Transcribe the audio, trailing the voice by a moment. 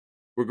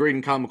We're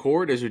grading Kyle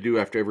McCord as we do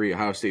after every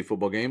Ohio State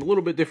football game. A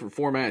little bit different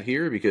format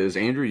here because,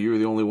 Andrew, you were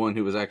the only one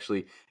who was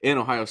actually in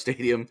Ohio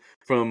Stadium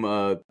from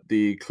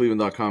the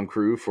cleveland.com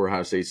crew for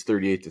Ohio State's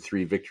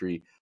 38-3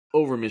 victory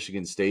over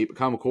Michigan State. But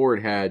Kyle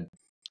McCord had,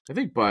 I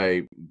think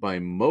by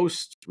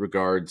most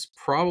regards,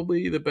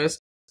 probably the best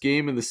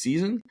game of the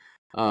season.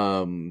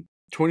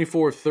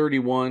 24 of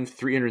 31,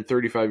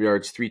 335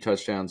 yards, 3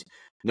 touchdowns,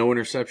 no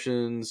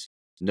interceptions,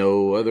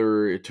 no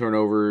other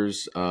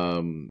turnovers.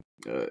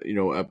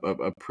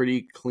 A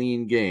pretty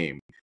clean game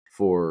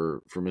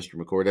for Mr.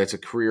 McCord. That's a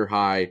career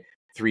high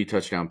 3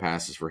 touchdown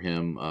passes for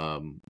him,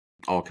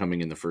 all coming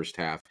in the first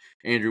half.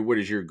 Andrew, what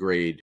is your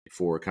grade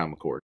for Kyle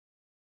McCord?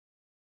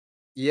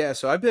 Yeah,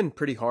 so I've been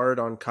pretty hard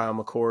on Kyle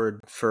McCord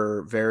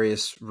for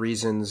various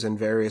reasons and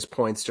various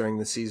points during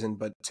the season,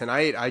 but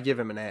tonight I give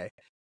him an A.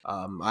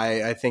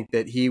 I think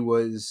that he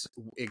was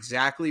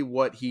exactly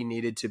what he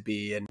needed to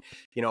be. And,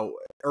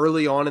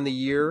 early on in the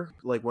year,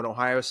 like when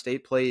Ohio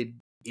State played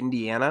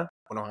Indiana,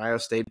 when Ohio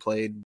State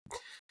played,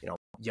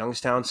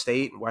 Youngstown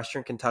State,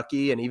 Western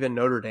Kentucky, and even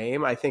Notre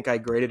Dame, I think I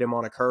graded him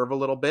on a curve a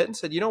little bit and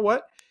said, you know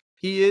what?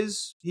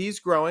 He's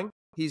growing.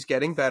 He's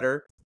getting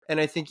better. And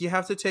I think you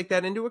have to take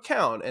that into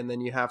account. And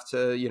then you have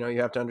to, you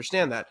have to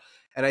understand that.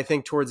 And I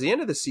think towards the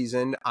end of the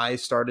season, I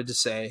started to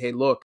say, hey,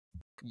 look,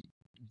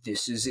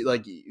 this is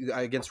like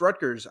against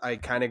Rutgers, I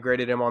kind of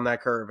graded him on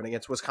that curve. And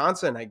against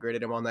Wisconsin, I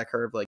graded him on that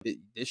curve. Like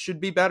this should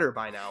be better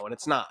by now. And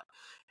it's not.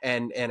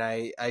 And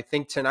I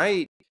think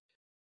tonight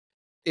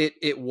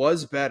it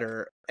was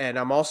better. And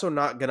I'm also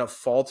not going to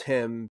fault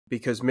him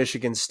because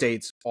Michigan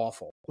State's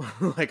awful.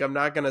 Like, I'm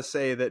not going to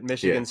say that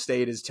Michigan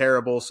State is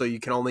terrible, so you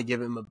can only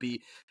give him a B.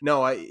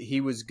 No,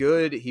 he was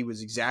good. He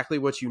was exactly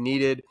what you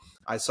needed.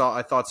 I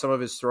thought some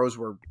of his throws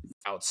were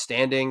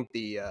outstanding.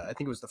 I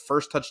think it was the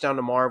first touchdown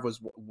to Marv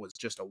was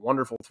just a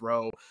wonderful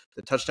throw.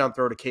 The touchdown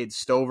throw to Cade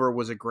Stover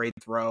was a great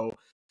throw.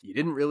 You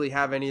didn't really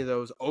have any of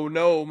those oh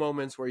no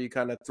moments where you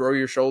kind of throw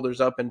your shoulders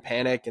up and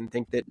panic and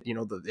think that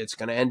it's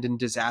going to end in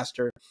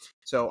disaster.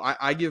 So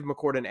I give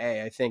McCord an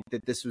A. I think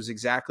that this was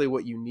exactly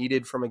what you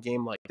needed from a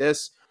game like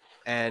this,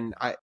 and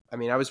I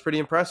was pretty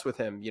impressed with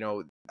him.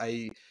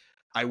 I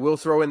will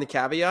throw in the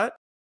caveat.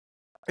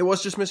 It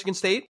was just Michigan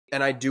State,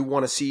 and I do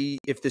want to see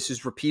if this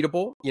is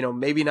repeatable.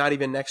 Maybe not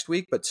even next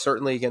week, but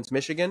certainly against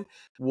Michigan.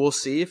 We'll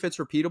see if it's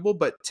repeatable.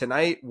 But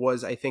tonight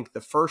was, I think,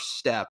 the first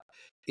step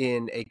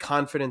in a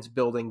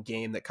confidence-building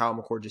game that Kyle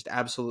McCord just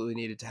absolutely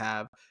needed to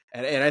have.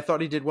 And I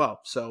thought he did well.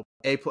 So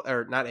A for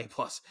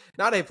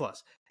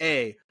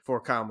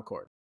Kyle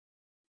McCord.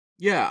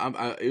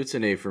 Yeah, it's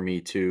an A for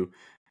me too.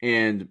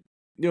 And,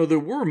 there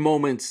were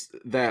moments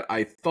that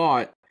I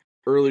thought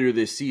earlier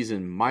this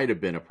season might have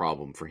been a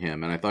problem for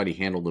him, and I thought he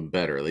handled them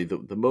better. Like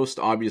the most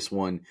obvious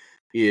one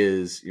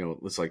is,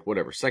 it's like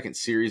second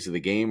series of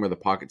the game where the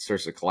pocket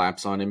starts to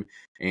collapse on him,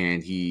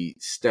 and he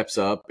steps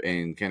up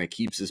and kind of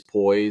keeps his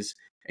poise.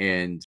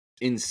 And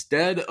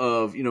instead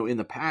of, in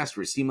the past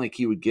where it seemed like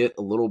he would get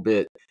a little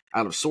bit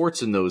out of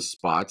sorts in those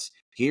spots,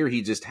 here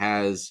he just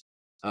has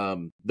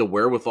the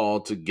wherewithal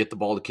to get the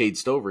ball to Cade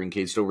Stover, and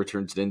Cade Stover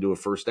turns it into a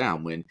first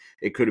down when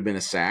it could have been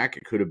a sack.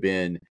 It could have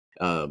been,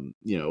 an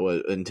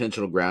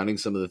intentional grounding,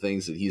 some of the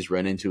things that he's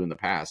run into in the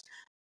past.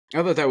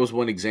 I thought that was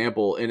one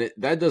example, and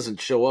that doesn't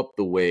show up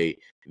the way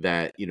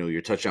that,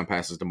 your touchdown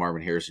passes to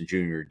Marvin Harrison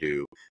Jr.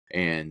 do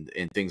and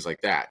things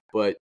like that.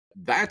 But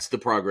that's the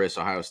progress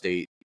Ohio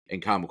State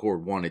and Kyle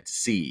McCord wanted to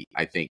see,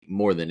 I think,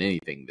 more than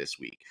anything this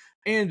week.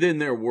 And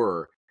then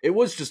it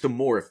was just a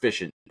more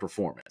efficient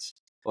performance.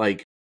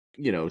 Like,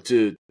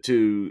 to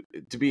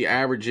be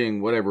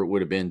averaging whatever it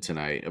would have been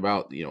tonight,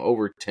 about,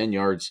 over 10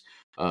 yards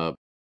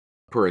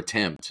per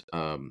attempt,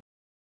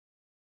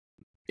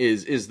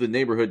 is the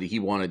neighborhood that he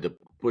wanted to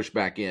push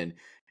back in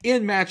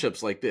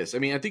matchups like this. I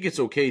mean, I think it's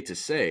okay to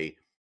say,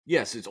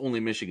 yes, it's only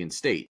Michigan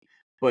State,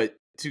 but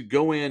to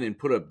go in and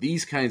put up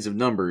these kinds of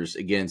numbers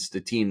against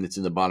a team that's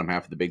in the bottom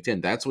half of the Big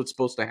Ten, that's what's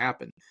supposed to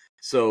happen.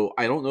 So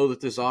I don't know that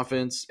this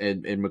offense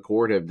and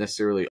McCord have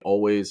necessarily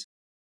always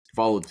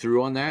followed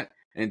through on that.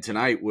 And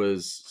tonight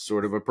was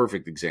sort of a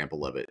perfect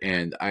example of it.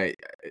 And I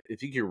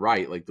think you're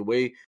right. Like the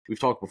way we've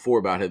talked before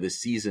about how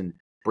this season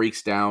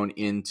breaks down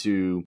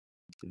into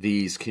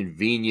these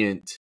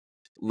convenient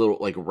little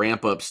like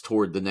ramp ups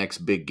toward the next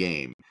big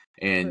game.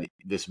 And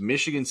this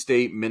Michigan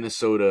State,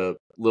 Minnesota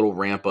little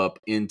ramp up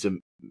into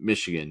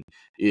Michigan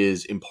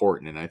is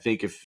important. And I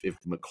think if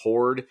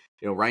McCord,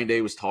 Ryan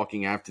Day was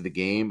talking after the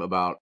game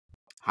about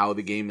how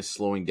the game is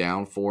slowing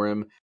down for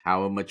him,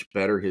 how much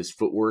better his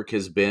footwork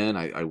has been.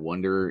 I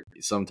wonder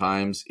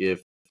sometimes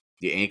if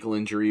the ankle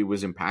injury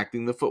was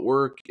impacting the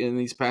footwork in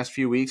these past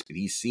few weeks, but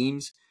he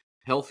seems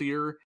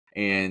healthier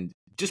and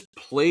just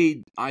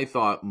played, I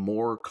thought,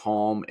 more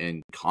calm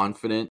and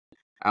confident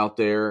out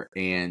there.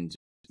 And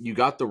you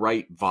got the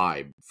right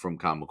vibe from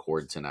Kyle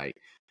McCord tonight.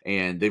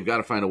 And they've got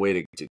to find a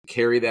way to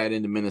carry that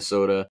into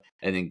Minnesota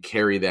and then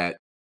carry that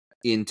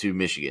into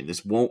Michigan.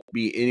 This won't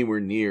be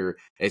anywhere near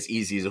as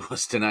easy as it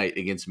was tonight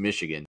against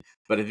Michigan,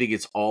 but I think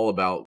it's all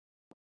about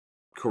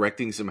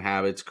correcting some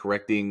habits,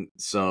 correcting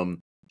some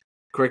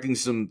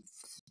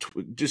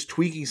just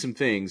tweaking some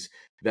things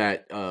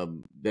that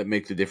that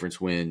make the difference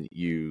when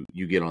you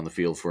get on the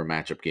field for a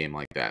matchup game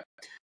like that.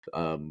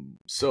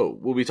 So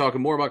we'll be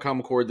talking more about Kyle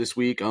McCord this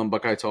week on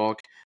Buckeye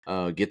Talk.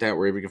 Get that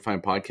wherever you can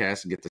find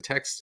podcasts, and get the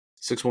text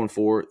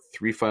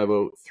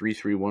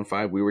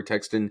 614-350-3315. We were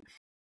texting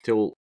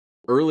till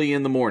early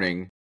in the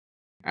morning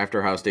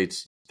after Ohio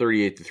State's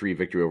 38-3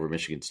 victory over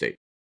Michigan State.